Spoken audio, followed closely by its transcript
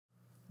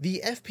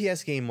The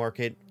FPS game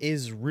market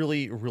is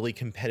really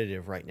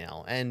competitive right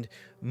now, and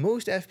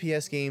most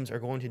FPS games are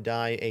going to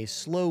die a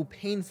slow,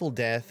 painful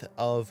death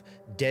of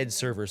dead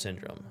server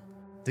syndrome.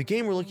 The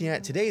game we're looking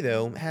at today,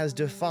 though, has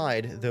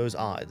defied those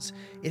odds.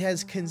 It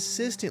has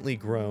consistently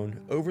grown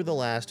over the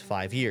last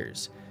 5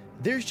 years.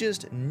 There's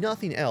just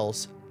nothing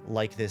else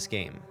like this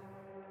game.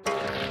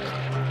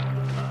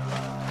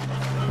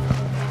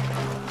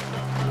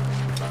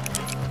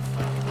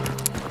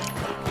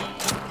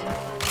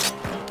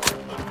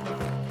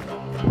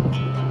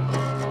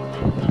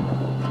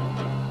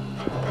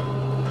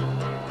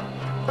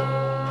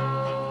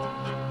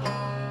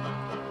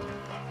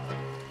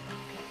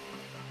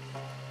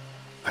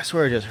 I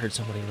swear I just heard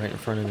somebody right in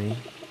front of me.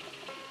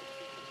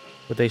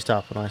 But they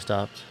stopped when I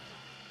stopped.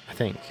 I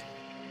think.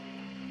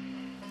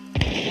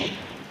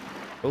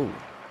 Oh.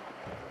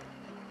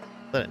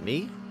 Is that at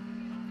me?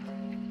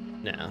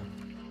 No.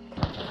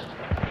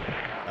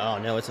 Oh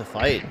no, it's a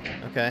fight.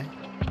 Okay.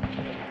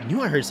 I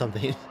knew I heard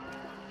something.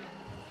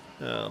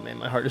 Oh man,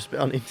 my heart is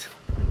pounding.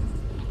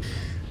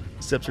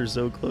 Steps are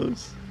so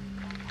close.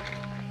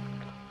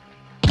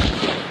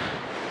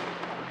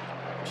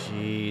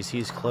 Jeez,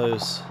 he's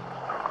close.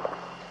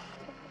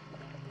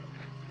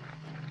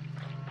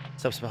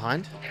 Steps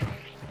behind.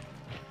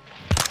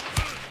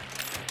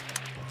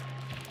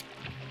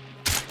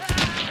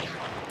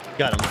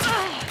 Got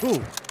him.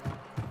 Ooh.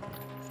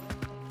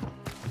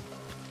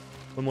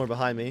 One more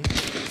behind me.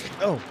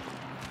 Oh.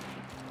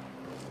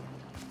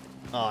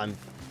 Oh, I'm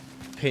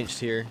pinched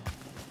here.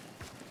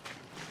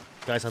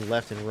 Guys on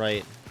left and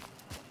right.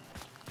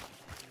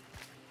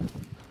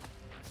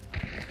 I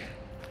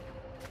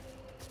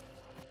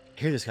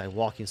hear this guy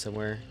walking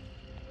somewhere.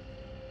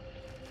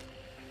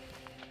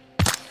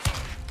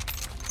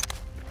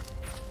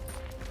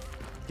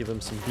 Give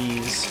him some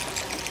bees.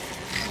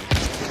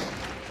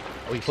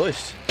 Oh, he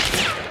pushed.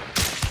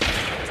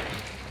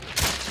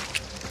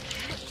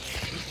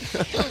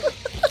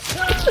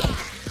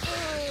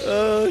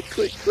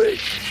 Quick.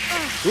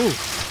 Ooh.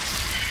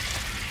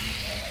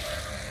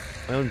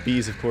 My own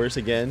bees, of course,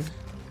 again.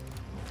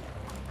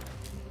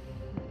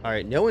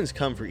 Alright, no one's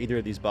come for either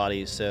of these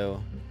bodies,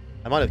 so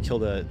I might have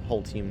killed a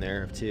whole team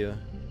there of two.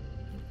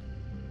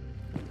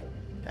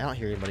 I don't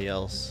hear anybody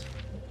else.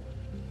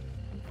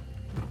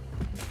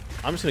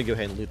 I'm just gonna go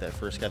ahead and loot that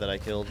first guy that I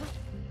killed.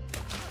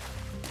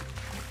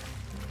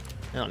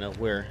 I don't know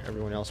where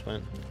everyone else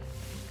went.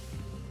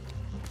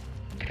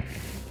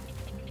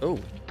 Oh.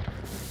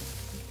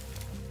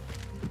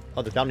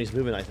 Oh, the bounty's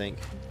moving, I think.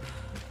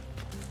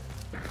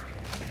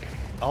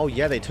 Oh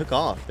yeah, they took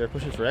off. They're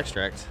pushing for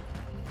extract.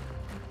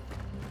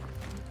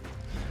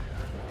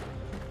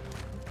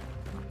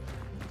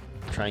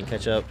 Try and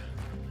catch up.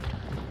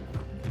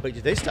 Wait,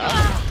 did they stop?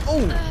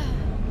 Oh!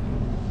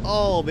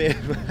 Oh man,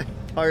 my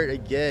heart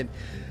again.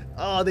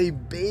 Oh, they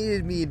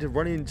baited me into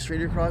running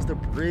straight across the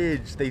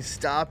bridge. They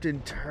stopped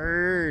and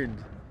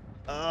turned.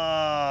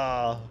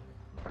 Ah.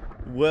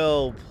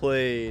 Well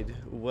played.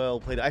 Well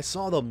played. I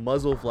saw the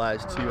muzzle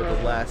flash too at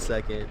the last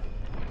second.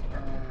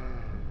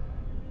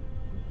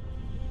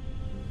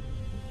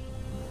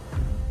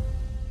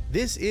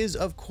 This is,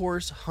 of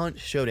course, Hunt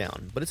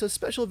Showdown, but it's a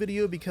special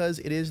video because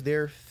it is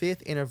their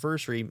 5th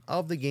anniversary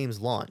of the game's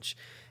launch.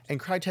 And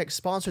Crytek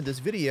sponsored this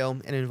video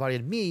and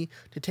invited me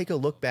to take a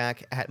look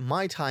back at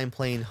my time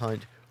playing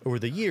Hunt over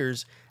the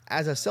years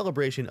as a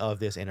celebration of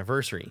this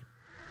anniversary.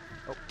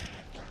 Oh.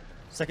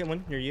 Second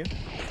one near you.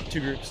 Two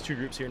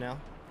groups here now.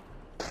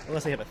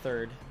 Unless they have a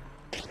third.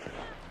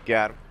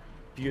 Got him.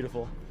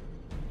 Beautiful.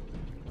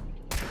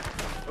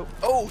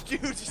 Oh,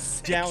 dude,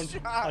 down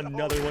shot.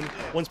 Another Oh, one.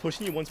 shit. One's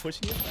pushing you, one's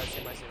pushing you. I see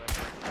him.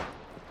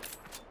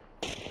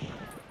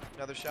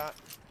 Another shot.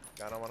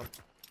 Got him on him.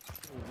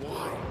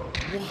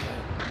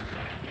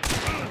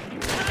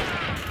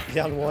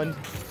 Down one.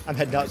 I'm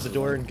heading out the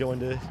door and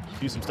going to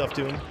do some stuff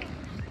to him.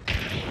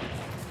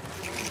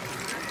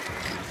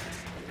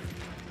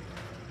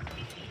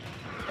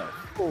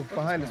 Oh,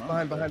 behind us,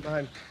 behind.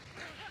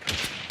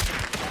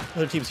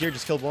 Other team's here,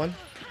 just killed one.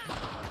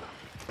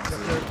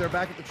 They're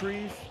back at the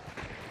trees.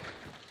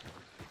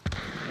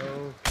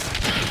 Oh.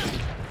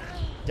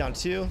 Down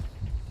two.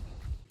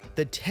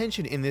 The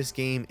tension in this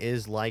game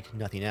is like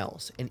nothing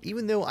else, and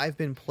even though I've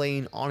been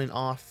playing on and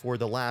off for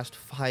the last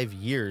 5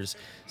 years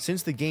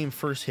since the game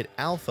first hit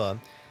alpha,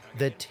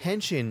 the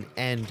tension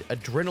and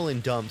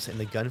adrenaline dumps in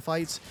the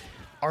gunfights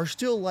are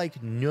still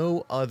like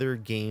no other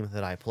game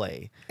that I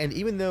play. And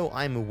even though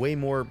I'm way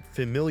more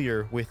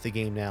familiar with the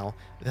game now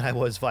than I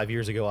was 5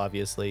 years ago,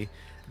 obviously,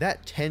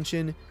 that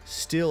tension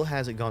still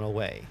hasn't gone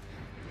away.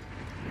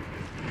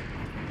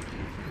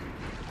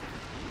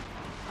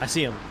 I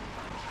see him.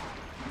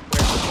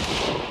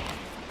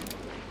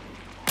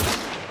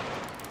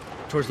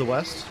 Towards the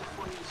west.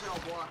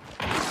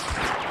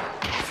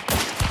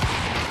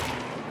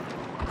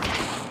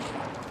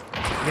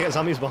 They got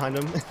zombies behind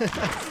him.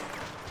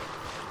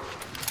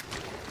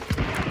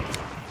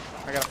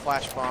 I got a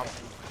flash bomb.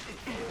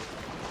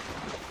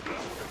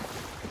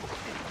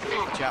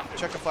 Watch out.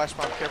 Check the flash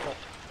bomb. Careful.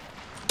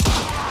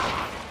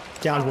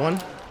 Down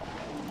one.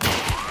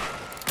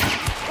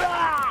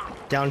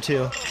 Down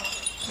 2.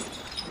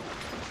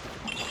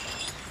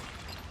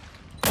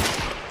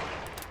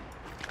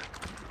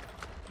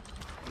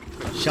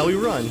 Shall we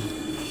run?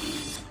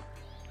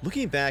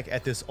 Looking back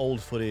at this old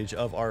footage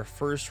of our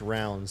first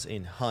rounds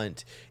in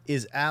Hunt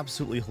is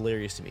absolutely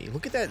hilarious to me.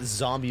 Look at that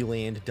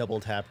Zombieland double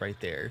tap right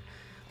there.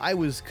 I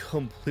was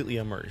completely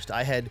immersed.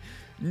 I had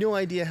no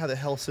idea how the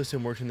health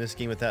system worked in this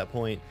game at that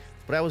point,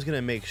 but I was going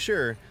to make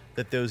sure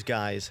that those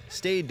guys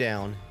stayed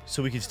down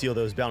so we could steal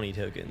those bounty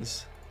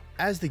tokens.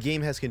 As the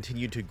game has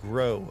continued to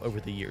grow over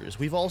the years,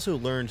 we've also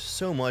learned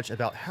so much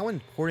about how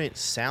important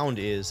sound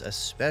is,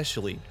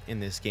 especially in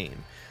this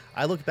game.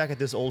 I look back at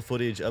this old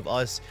footage of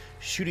us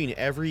shooting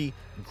every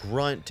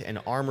grunt and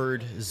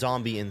armored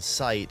zombie in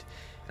sight,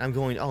 and I'm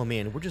going, oh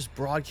man, we're just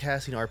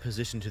broadcasting our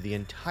position to the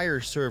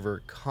entire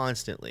server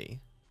constantly.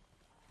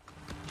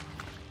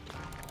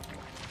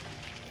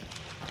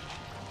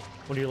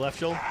 One to your left,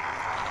 Joel.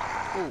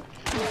 Ooh.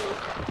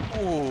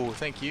 Ooh,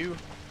 thank you.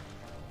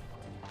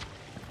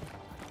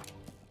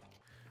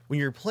 When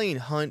you're playing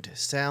Hunt,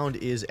 sound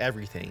is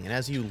everything, and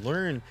as you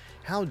learn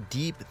how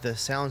deep the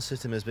sound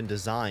system has been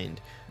designed,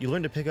 you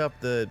learn to pick up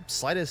the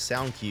slightest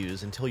sound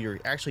cues until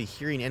you're actually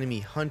hearing enemy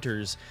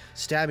hunters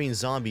stabbing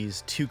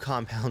zombies 2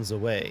 compounds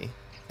away.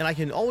 And I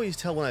can always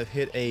tell when I've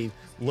hit a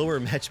lower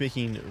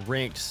matchmaking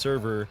ranked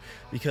server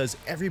because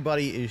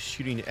everybody is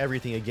shooting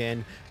everything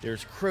again.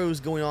 There's crows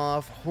going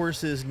off,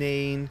 horses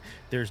neighing,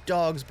 there's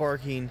dogs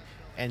barking,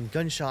 and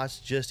gunshots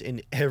just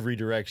in every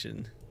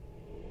direction.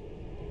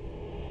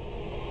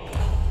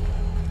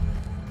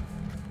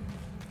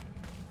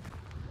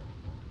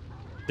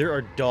 There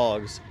are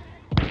dogs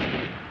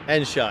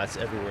and shots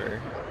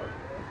everywhere.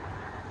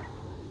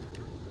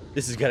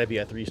 This has got to be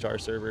a 3-star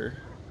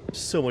server.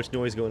 So much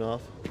noise going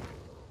off.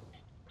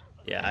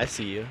 Yeah, I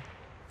see you.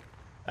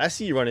 I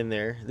see you running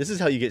there. This is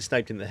how you get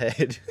sniped in the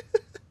head.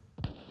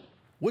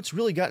 What's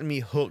really gotten me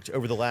hooked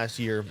over the last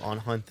year on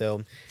Hunt,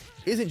 though,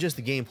 isn't just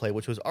the gameplay,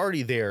 which was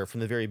already there from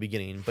the very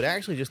beginning, but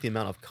actually just the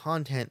amount of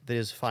content that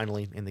is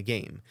finally in the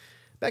game.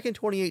 Back in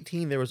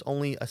 2018, there was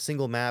only a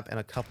single map and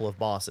a couple of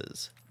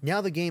bosses.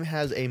 Now the game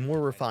has a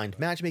more refined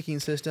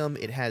matchmaking system,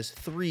 it has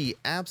 3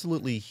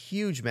 absolutely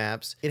huge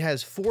maps, it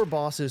has 4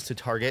 bosses to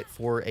target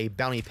for a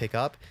bounty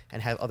pickup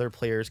and have other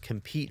players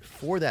compete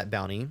for that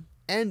bounty,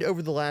 and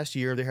over the last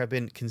year there have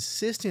been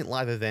consistent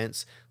live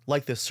events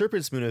like the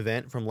Serpent's Moon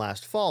event from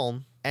last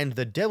fall and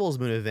the Devil's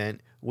Moon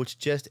event, which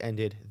just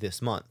ended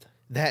this month.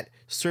 That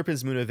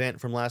Serpent's Moon event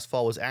from last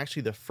fall was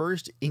actually the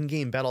first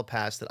in-game battle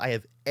pass that I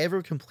have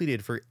ever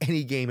completed for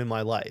any game in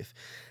my life.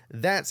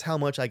 That's how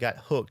much I got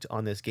hooked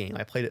on this game.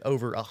 I played it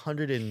over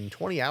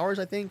 120 hours,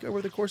 I think,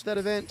 over the course of that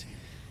event.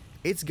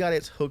 It's got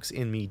its hooks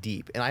in me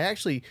deep, and I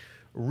actually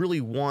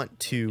really want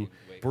to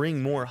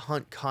bring more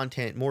Hunt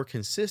content more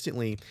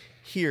consistently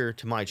here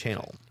to my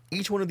channel.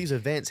 Each one of these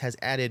events has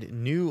added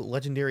new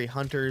legendary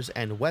hunters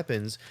and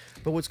weapons,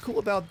 but what's cool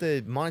about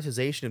the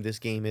monetization of this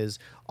game is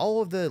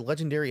all of the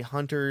legendary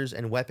hunters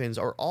and weapons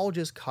are all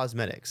just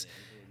cosmetics.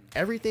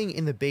 Everything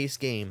in the base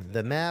game,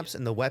 the maps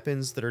and the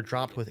weapons that are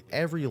dropped with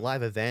every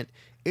live event,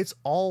 it's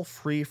all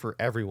free for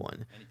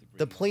everyone.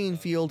 The playing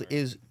field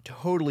is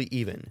totally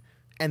even.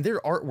 And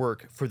their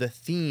artwork for the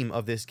theme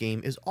of this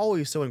game is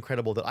always so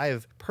incredible that I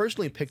have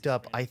personally picked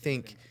up, I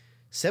think,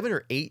 7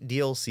 or 8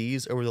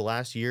 DLCs over the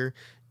last year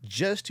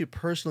just to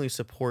personally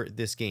support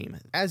this game.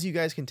 As you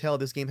guys can tell,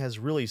 this game has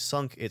really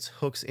sunk its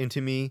hooks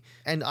into me,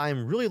 and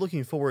I'm really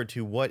looking forward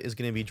to what is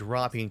going to be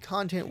dropping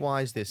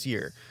content-wise this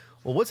year.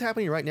 Well, what's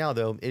happening right now,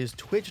 though, is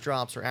Twitch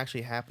drops are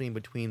actually happening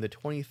between the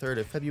 23rd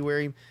of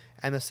February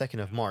and the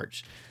 2nd of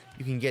March.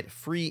 You can get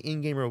free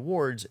in-game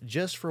rewards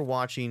just for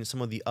watching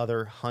some of the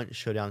other Hunt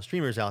Showdown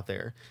streamers out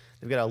there.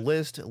 They've got a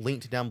list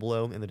linked down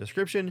below in the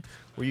description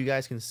where you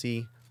guys can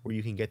see where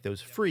you can get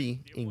those free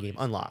in-game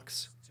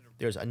unlocks.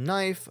 There's a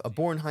knife, a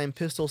Bornheim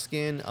pistol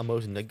skin, a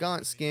Mosin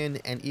Nagant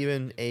skin, and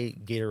even a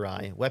Gator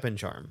Eye weapon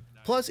charm.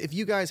 Plus, if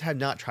you guys have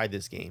not tried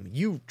this game,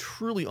 you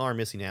truly are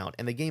missing out,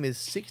 and the game is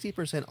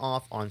 60%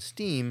 off on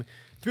Steam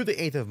through the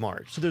 8th of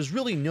March. So there's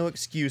really no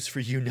excuse for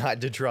you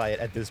not to try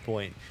it at this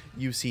point.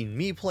 You've seen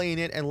me playing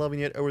it and loving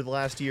it over the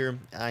last year.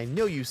 I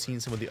know you've seen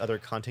some of the other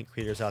content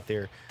creators out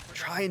there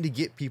trying to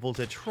get people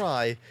to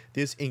try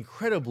this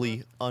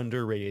incredibly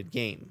underrated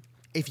game.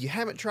 If you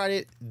haven't tried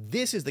it,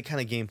 this is the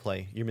kind of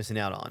gameplay you're missing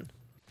out on.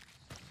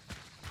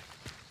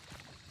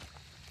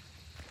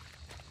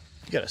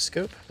 You got a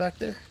scope back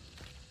there?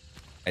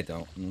 I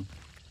don't.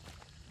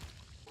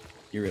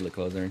 You're really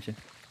close, aren't you?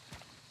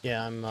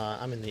 Yeah,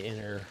 I'm in the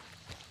inner,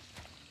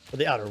 or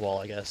the outer wall,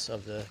 I guess,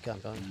 of the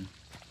compound,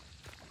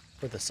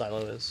 where the silo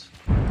is.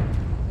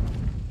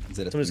 Is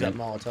it a Someone's got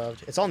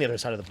Molotov. It's on the other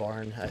side of the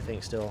barn, I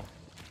think. Still,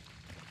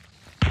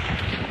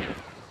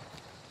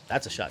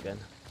 that's a shotgun.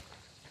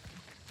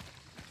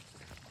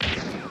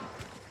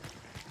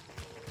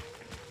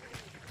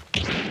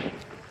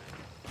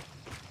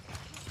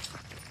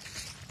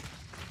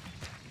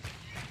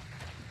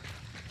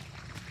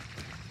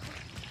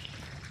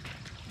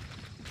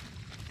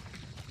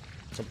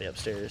 Somebody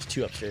upstairs,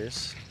 2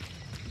 upstairs.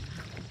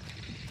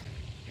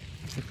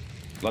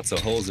 Lots of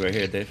holes right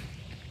here, Dave.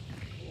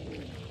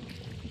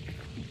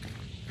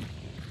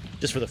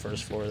 Just for the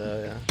first floor,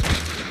 though, yeah.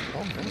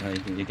 Oh,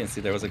 You can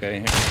see there was a guy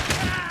in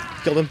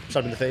here. killed him.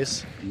 Shot him in the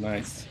face.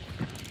 Nice.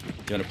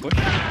 You wanna push?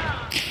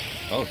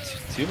 Oh,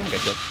 two of them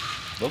got killed.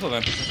 Both of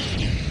them.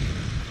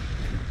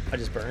 I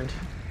just burned.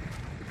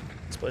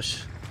 Let's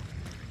push.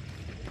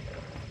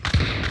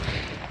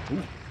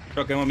 Ooh,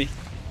 shotgun on me.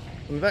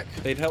 Come back.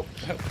 Dave, help.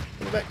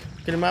 Come back.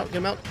 Get him out. Get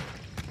him out.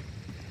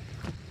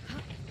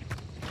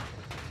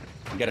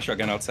 You got a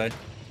shotgun outside.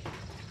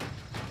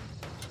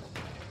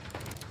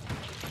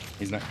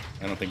 He's not.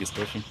 I don't think he's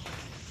pushing.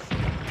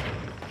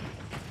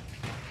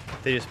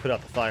 They just put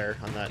out the fire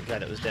on that guy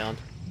that was down.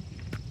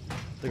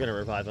 They're gonna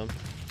revive him.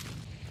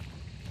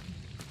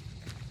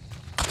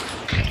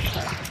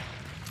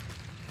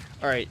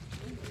 Alright,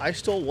 I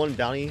stole one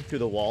bounty through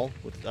the wall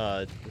with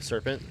the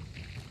serpent.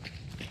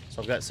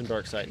 So I've got some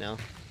dark sight now.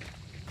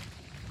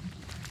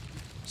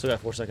 Still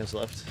got 4 seconds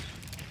left.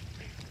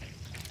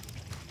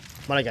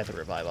 Might have got the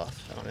revive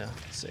off. I don't know.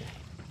 Let's see.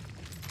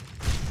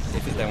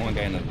 If it's that one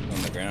guy on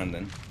the ground,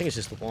 then I think it's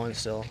just the one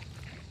still.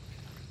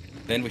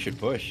 we should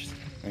push.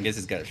 I guess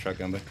he's got a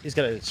shotgun, but He's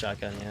got a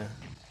shotgun, yeah.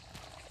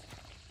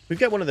 We've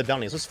got one of the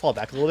bounties. Let's fall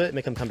back a little bit,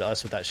 make him come to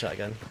us with that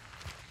shotgun.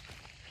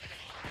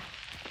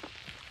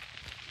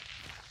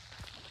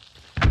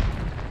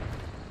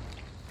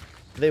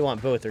 If they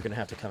want both, they're gonna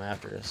have to come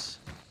after us.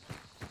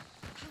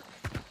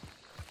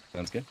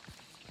 sounds good.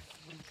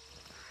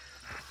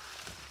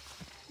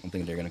 I don't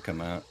think they're gonna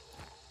come out.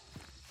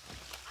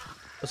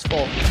 Let's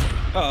fall.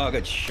 Oh,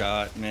 good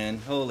shot, man.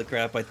 Holy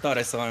crap, I thought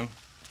I saw him.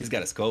 He's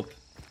got a scope.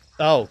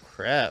 Oh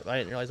crap! I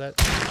didn't realize that.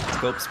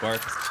 Scope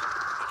sparks.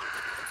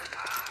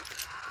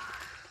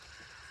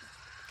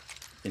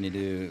 Can you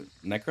do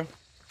necro?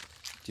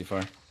 Too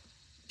far.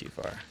 Too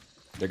far.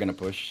 They're gonna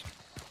push.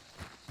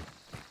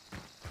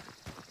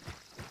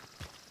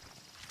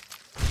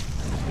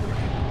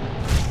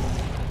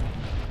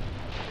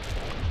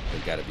 They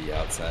gotta be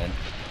outside.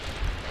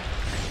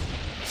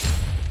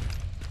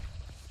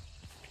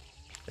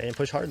 They didn't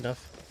push hard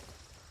enough.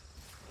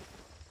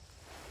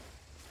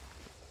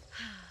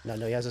 No,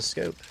 he has a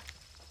scope.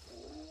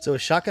 So a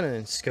shotgun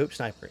and scope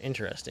sniper,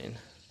 interesting.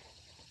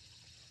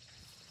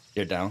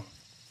 They're down.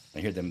 I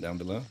hear them down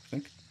below, I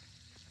think.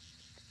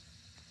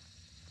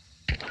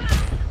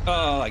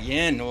 Oh,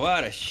 again,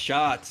 what a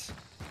shot.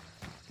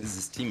 This is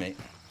his teammate.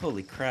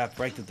 Holy crap,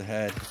 right through the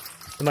head.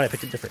 They might have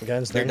picked up different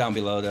guns. They're then. down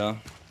below, though.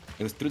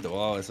 It was through the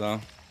wall as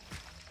well.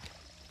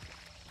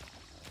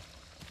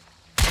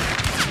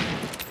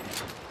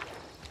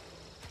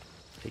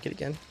 Take it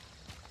again.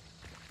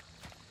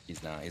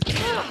 He's not. He's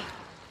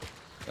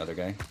the other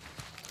guy.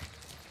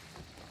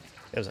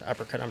 It was an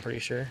uppercut, I'm pretty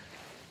sure.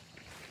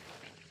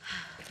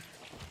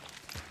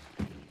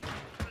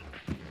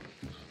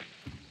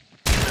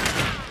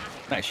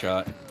 Nice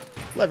shot.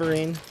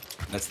 Levering.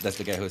 That's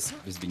the guy who's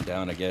been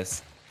down, I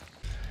guess.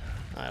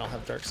 I don't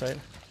have dark sight.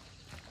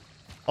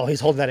 Oh, he's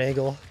holding that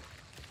angle.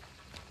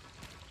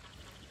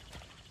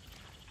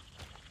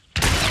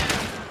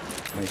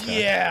 Nice shot.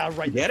 Yeah,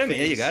 right. You got him?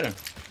 Yeah, you got him.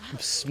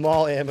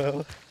 Small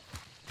ammo.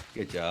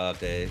 Good job,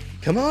 Dave.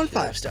 Come on,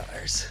 5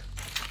 stars.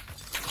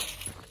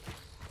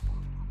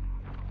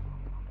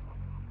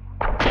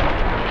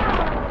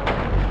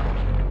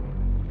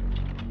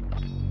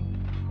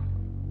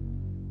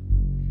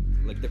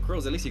 Like the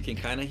crows, at least you can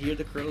kind of hear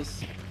the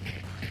crows.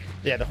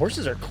 Yeah, the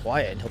horses are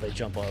quiet until they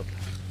jump up.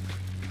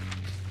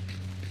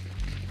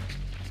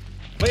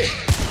 Wait.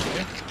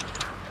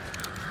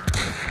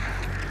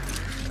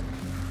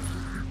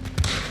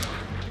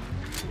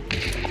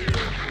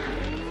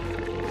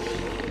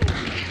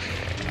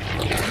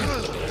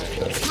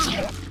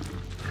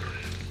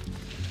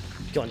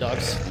 Go on,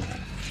 dogs.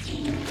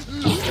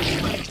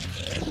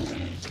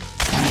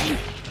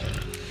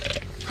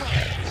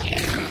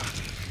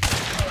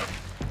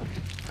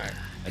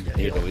 I can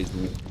hear the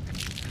whistling.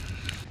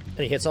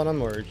 Any hits on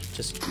them or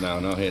just...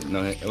 No hit.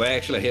 Well,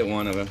 actually, I hit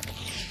one of them.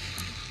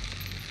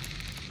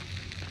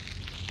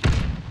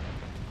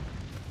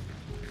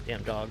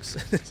 Damn dogs.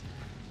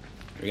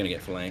 We're gonna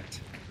get flanked.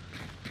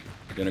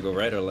 You're gonna go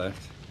right or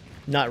left?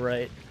 Not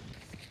right.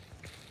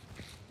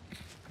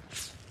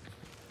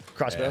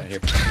 Crossbow. Here.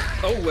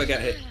 Oh, I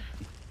got hit.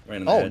 Right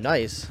in the Oh, head.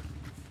 nice.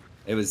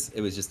 It was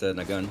just a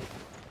gun.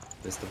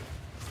 Pistol.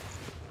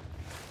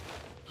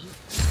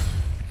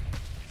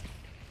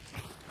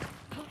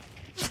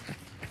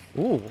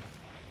 Ooh.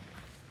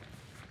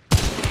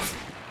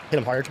 Hit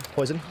him hard.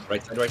 Poison.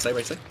 Right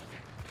side.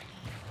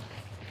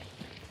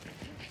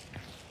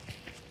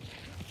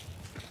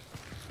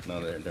 No,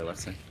 they're left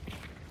side.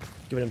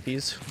 Giving him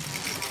peas.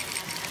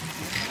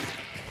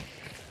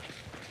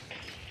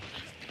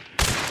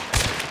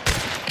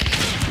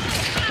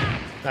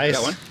 Nice.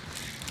 Got one.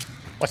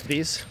 Watch the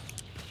bees.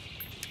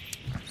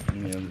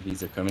 Yeah, the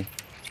bees are coming.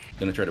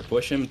 Gonna try to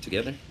push him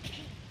together.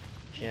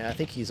 Yeah, I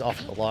think he's off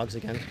of the logs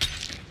again.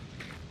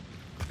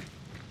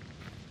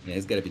 Yeah,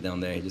 he's gotta be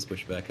down there. He just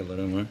pushed back a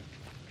little more.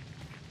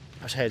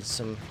 I wish I had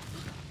some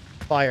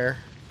fire.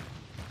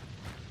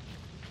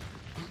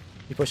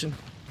 You pushing?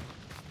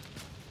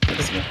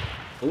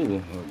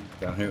 Ooh,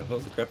 down here.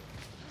 Holy crap.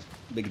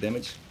 Big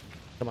damage.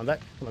 Come on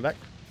back. Come on back.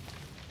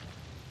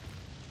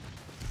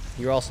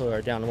 You also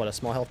are down, what, a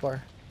small health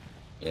bar?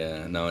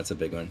 Yeah, no, it's a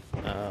big one.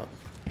 Oh.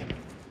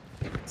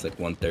 It's like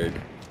 1/3.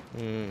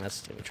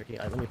 That's gonna be tricky.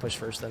 All right, let me push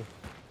first then.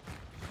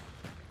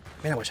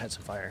 Man, I wish I had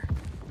some fire.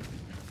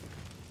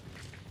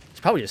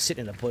 He's probably just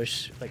sitting in the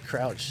bush, like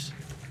crouched.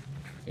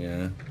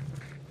 Yeah.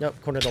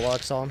 Nope, corner of the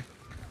log, saw him.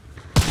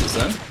 What's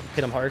that?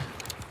 Hit him hard.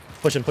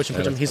 Push him, push him,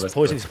 push him. He's let's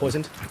poisoned, go. he's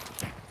poisoned.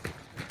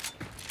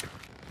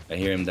 I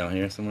hear him down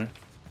here somewhere.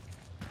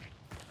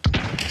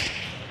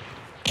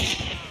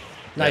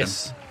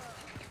 Nice.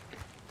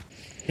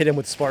 Hit him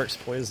with sparks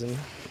poison.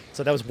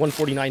 So that was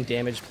 149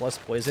 damage plus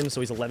poison,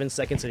 so he's 11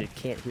 seconds and he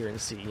can't hear and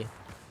see.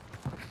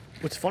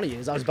 What's funny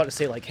is I was about to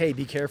say, like, hey,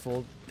 be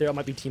careful. There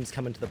might be teams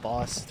coming to the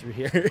boss through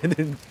here. And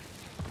then...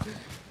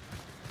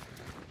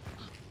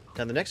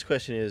 Now the next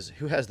question is,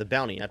 who has the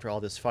bounty after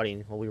all this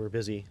fighting while we were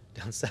busy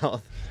down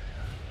south?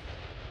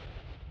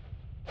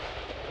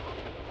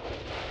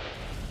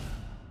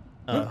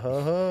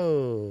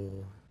 Oh.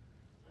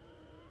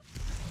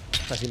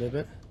 Flashy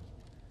movement.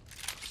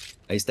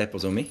 A step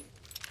was on me.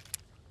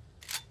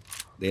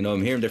 They know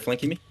I'm here and they're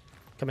flanking me.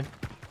 Come in.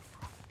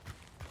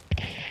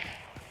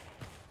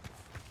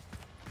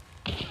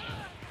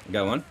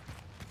 Got one.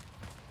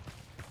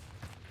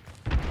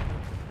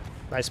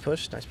 Nice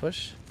push, nice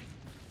push.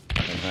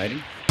 I'm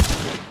hiding.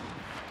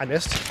 I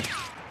missed.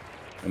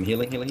 I'm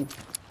healing, healing.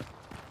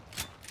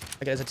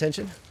 I got his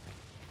attention.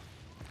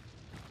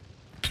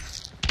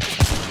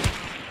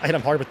 I hit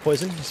him hard with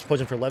poison. He's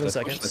poisoned for 11 Let's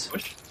seconds. Push,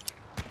 let's push.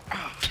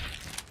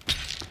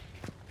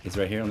 He's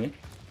right here on me.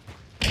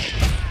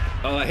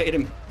 Oh, I hit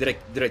him.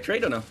 Did I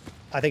trade or no?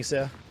 I think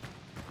so.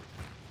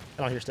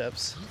 I don't hear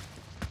steps.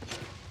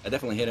 I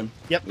definitely hit him.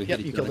 Yep, We yep,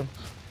 hit you each killed other.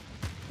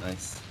 him.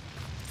 Nice.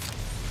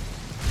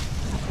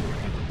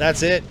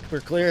 That's it.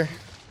 We're clear.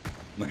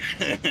 My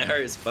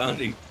heart is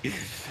pounding.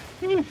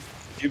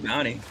 Too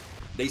bounty.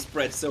 They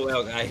spread so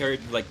well. I heard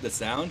like the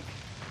sound,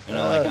 and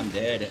I'm like, I'm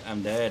dead.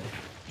 I'm dead.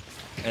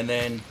 And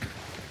then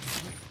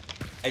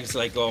I was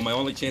like, oh, my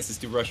only chance is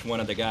to rush one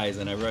of the guys,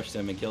 and I rushed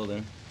him and killed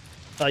him.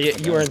 Yeah,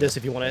 you earned this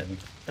if you want it.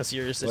 That's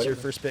yours. That's your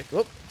Whatever. first pick.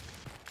 Whoop.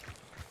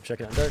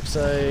 Checking on dark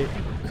side.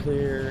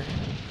 Clear.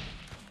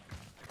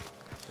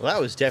 Well,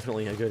 that was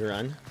definitely a good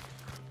run.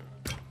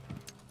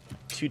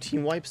 2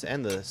 team wipes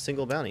and the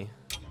single bounty.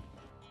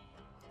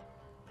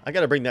 I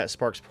gotta bring that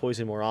Sparks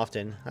Poison more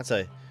often. That's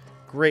a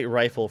great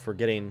rifle for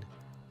getting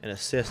an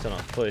assist on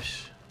a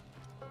push.